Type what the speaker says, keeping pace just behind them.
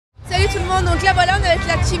tout le monde, donc là voilà on est avec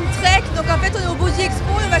la team Trec, donc en fait on est au Body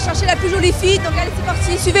Expo et on va chercher la plus jolie fille, donc allez c'est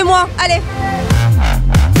parti, suivez-moi, allez.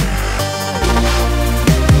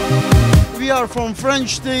 We are from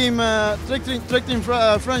French team, Trec team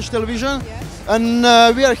French television, and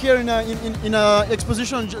we are here in a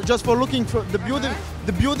exposition just for looking for the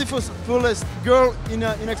beautifulest girl in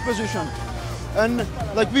exposition. And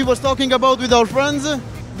like we was talking about with our friends,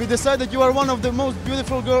 we decided that you are one of the most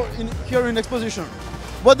beautiful girls here in exposition.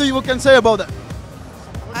 What do you can say about that?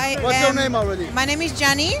 What's your name already? My name is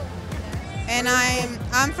Gianni, and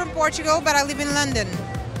I'm from Portugal, but I live in London,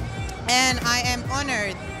 and I am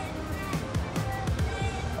honored.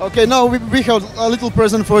 Okay, now we have a little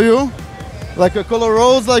present for you, like a color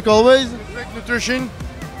rose, like always. Trec nutrition.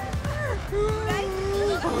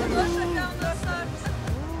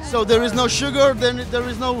 So there is no sugar, then there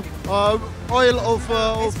is no oil of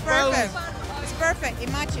It's palm. perfect. It's perfect.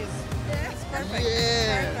 It matches. It's perfect.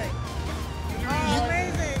 Yeah. Perfect. Oh,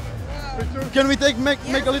 amazing. Wow. Can we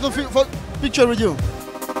make a little picture with you?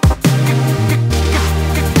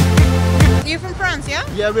 You're from France, yeah?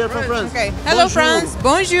 Yeah, we are from France. Okay. Hello, Bonjour. France.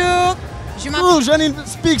 Bonjour. Je Cool, Janine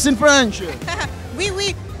speaks in French. Oui,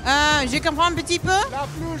 oui. Je comprends un petit peu. La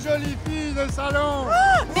plus jolie fille de salon.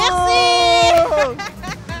 Merci. Oh!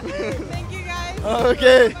 Thank you, guys.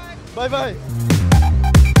 Okay, bye-bye.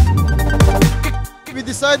 We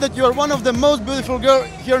decide that you are one of the most beautiful girls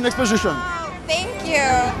here in exposition. Thank you.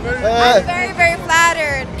 I'm very, very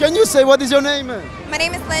flattered. Can you say what is your name? My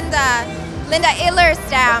name is Linda. Linda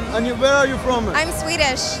Illerstam. And where are you from? I'm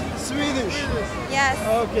Swedish. Swedish. Yes,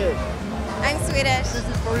 Okay. I'm Swedish. This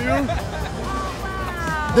is for you.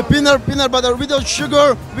 The peanut butter without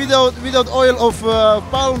sugar, without oil of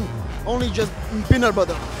palm, only just peanut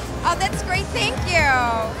butter. Oh, that's great. Thank you.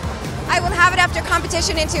 I will have it after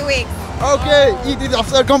competition in 2 weeks. Okay, eat it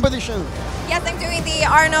after competition. Yes, I'm doing the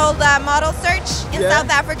Arnold model search in Yeah.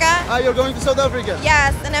 South Africa. Ah, you're going to South Africa?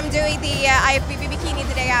 Yes, and I'm doing the IFBB bikini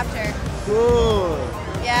the day after. Cool.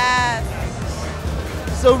 Yes.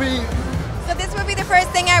 So So this will be the first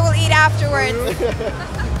thing I will eat afterwards.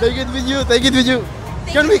 take it with you. Take it with you.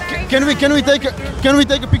 Thank Can we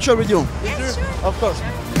take a picture with you? Yes, sure. Of course.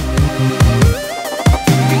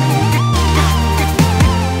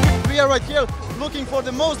 We are right here looking for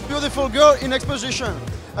the most beautiful girl in exposition,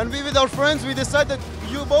 and we with our friends we decided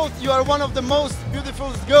you are one of the most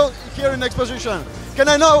beautiful girls here in exposition. Can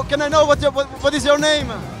I know what is your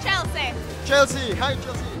name? Chelsea. Chelsea. Hi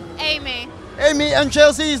Chelsea. Amy. Amy and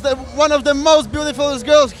Chelsea is one of the most beautiful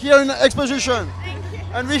girls here in exposition. Thank you.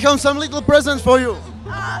 And we have some little presents for you.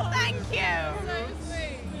 Oh, thank you.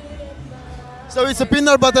 So it's a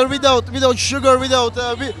peanut butter without sugar, without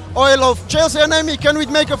oil of Chelsea and Amy. Can we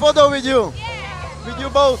make a photo with you? Yeah. With you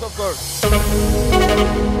both, of course.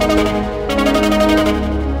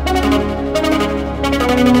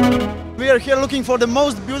 We are here looking for the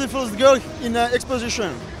most beautiful girl in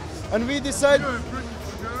exposition, and we decide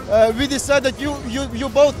that you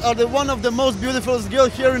both are one of the most beautiful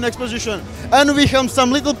girls here in exposition, and we have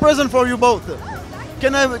some little present for you both.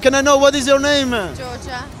 Can I know what is your name?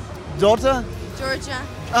 Georgia. Daughter? Georgia.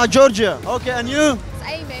 Ah, Georgia. Okay, and you? It's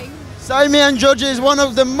Amy. Amy and Georgia is one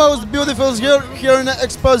of the most beautiful girls here in the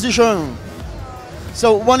exposition.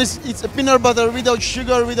 So it's a peanut butter without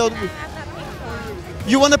sugar, without.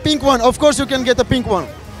 You want a pink one? Of course you can get a pink one.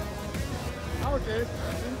 Okay.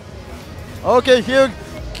 Okay, here.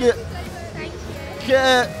 Thank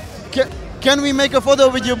you. Can we make a photo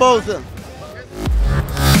with you both? You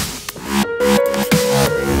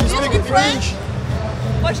speak in French?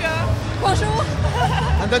 Bonjour. Bonjour.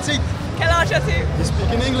 And that's it. Quel âge as-tu? You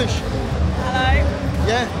speak in English? Hello.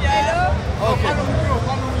 Yeah? Hello.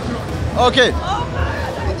 Okay.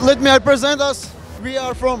 Let me present us. We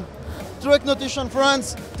are from Trec Nutrition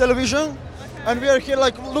France television, and we are here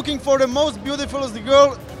like looking for the most beautiful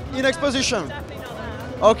girl in exposition.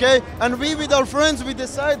 Okay, and we with our friends we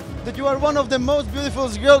decide that you are one of the most beautiful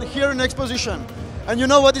girls here in exposition. And you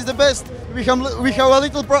know what is the best? We have a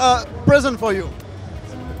little present for you.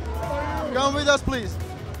 Come with us, please.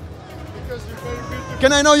 Because you're very beautiful.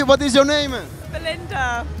 Can I know what is your name?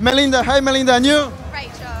 Melinda. Melinda. Hi, Melinda. And you?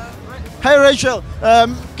 Rachel. Hi, Rachel.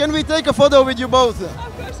 Can we take a photo with you both? Of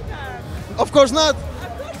course you can. Of course not. Of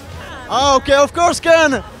course you can. Ah, okay, of course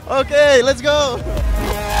can. Okay, let's go.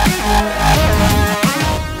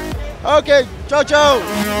 Okay, ciao, ciao.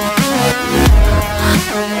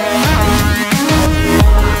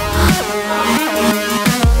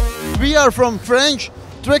 We are from French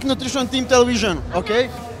Trec Nutrition Team Television, okay?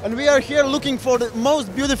 And we are here looking for the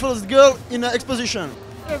most beautiful girl in the exposition.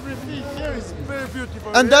 Everything here is very beautiful.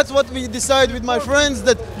 beautiful. And that's what we decide with my friends,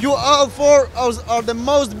 that you all four are the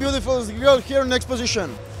most beautiful girl here in the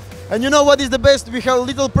exposition. And you know what is the best? We have a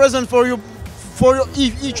little present for you,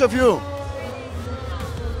 each of you.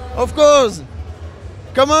 Of course.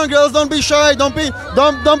 Come on, girls, don't be shy. Don't be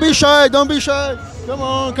shy. Don't be shy. Come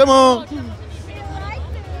on, come on.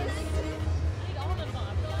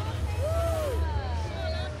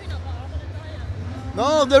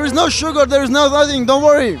 No, there is no sugar. There is no nothing. Don't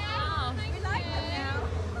worry.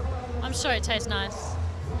 I'm sure it tastes nice.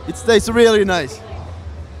 It tastes really nice.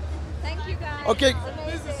 Thank you guys. Okay.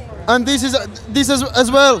 And this is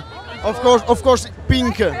as well. Of course,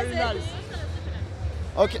 pink.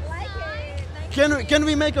 Okay. Can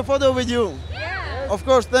we make a photo with you? Yeah. Of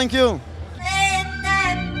course. Thank you.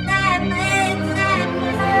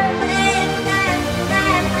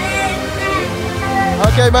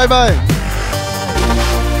 Okay. Bye bye.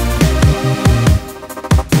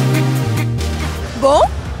 Bon.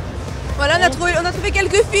 Voilà, on a trouvé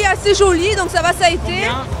quelques filles assez jolies, donc ça va, ça a été.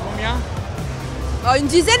 Combien? Alors, une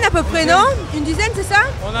dizaine à peu près, non? Une dizaine, c'est ça?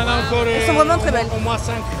 On en a encore. Elles sont vraiment très belles. Au moins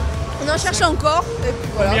 5. On en cherche encore. Et puis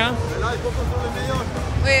voilà. Combien?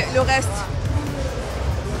 Oui, le reste.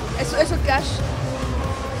 Elles se cachent.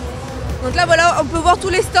 Donc là, voilà, on peut voir tous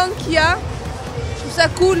les stands qu'il y a. Je trouve ça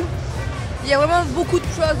cool. Il y a vraiment beaucoup de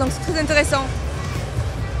choses, donc c'est très intéressant.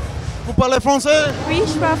 Vous parlez français? Oui,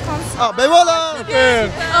 je parle français. Ah, ben voilà! En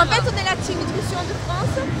fait, on est la team nutrition de France.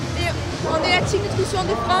 Et on est la team nutrition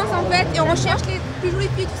de France, en fait, et on recherche les plus jolies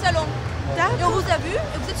filles du salon. Et on vous a vu,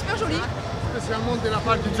 et vous êtes super jolies. Spécialement de la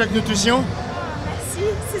part du Trec Nutrition. Merci,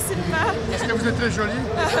 c'est sympa. Parce que vous êtes très jolie.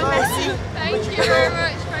 Merci. Thank you very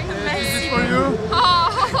much. This is for you.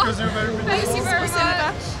 Because you're very beautiful. Thank you very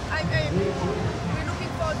much. We're looking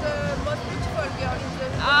for the most beautiful girl in the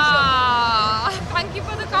Thank you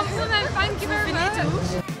for the compliment. Thank you very much.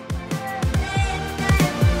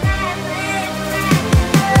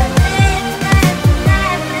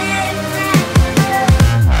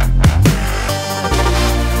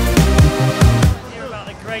 About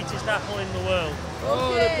the greatest apple in the world.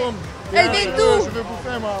 Oh, les pommes. Elle vient d'où? Je vais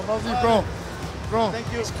bouffer, moi. Vas-y, prends. Prends.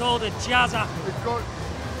 It's called a jazz apple. It's called-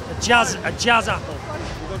 A jazz apple.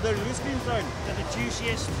 They're the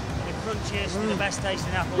juiciest, the crunchiest, and the best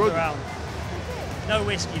tasting apples Good. around. No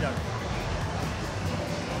whiskey though.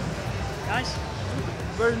 Nice?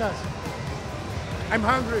 Very nice. I'm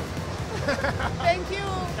hungry. Thank you.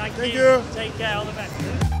 Thank Thank you. you. Take care, all the best.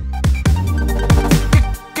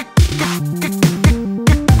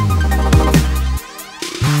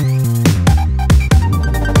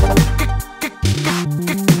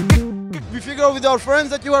 We figure out with our friends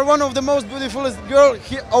that you are one of the most beautiful girl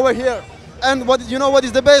over here. And you know what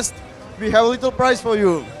is the best? We have a little prize for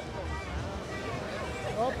you.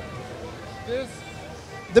 This.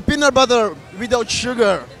 The peanut butter without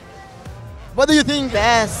sugar. What do you think?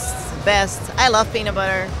 Best. I love peanut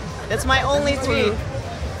butter. That's my only treat.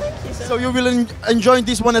 So you will enjoy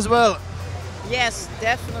this one as well. Yes,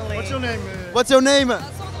 definitely. What's your name? What's your name?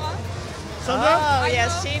 Sandra? Oh,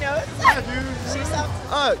 yes, she knows. She's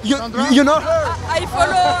up. You know her? I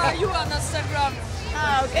follow you on Instagram.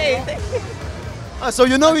 Ah, okay. Thank you. So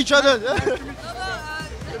you know each other?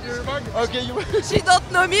 Okay. She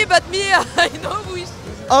don't know me, but me, I know who is.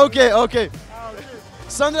 Okay.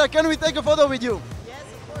 Sandra, can we take a photo with you? Yes,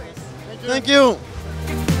 of course. Thank you.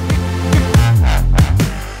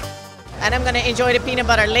 And I'm gonna enjoy the peanut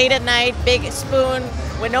butter late at night, big spoon,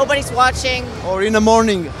 when nobody's watching. Or in the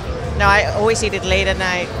morning. No, I always eat it late at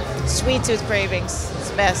night. Sweet tooth cravings,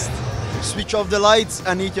 it's best. Switch off the lights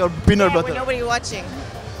and eat your peanut Yeah, butter. when nobody's watching.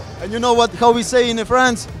 And you know how we say in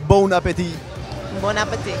France? Bon appétit. Bon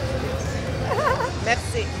appetit.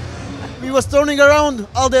 Merci. We was turning around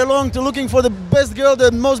all day long to looking for the best girl,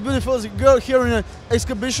 the most beautiful girl here in an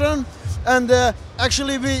exhibition. And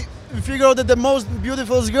actually we figured out that the most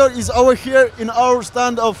beautiful girl is over here in our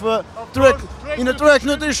stand of Trec, in the Trec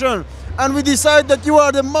Nutrition. And we decide that you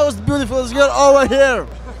are the most beautiful girl over here.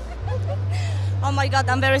 Oh my God,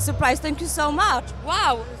 I'm very surprised. Thank you so much.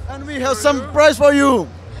 Wow, And we have some prize for you.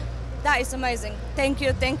 that is amazing. Thank you.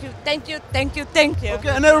 Okay,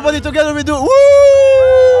 and everybody together we do woo!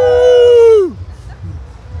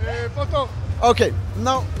 Photo. Okay,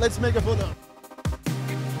 now let's make a photo.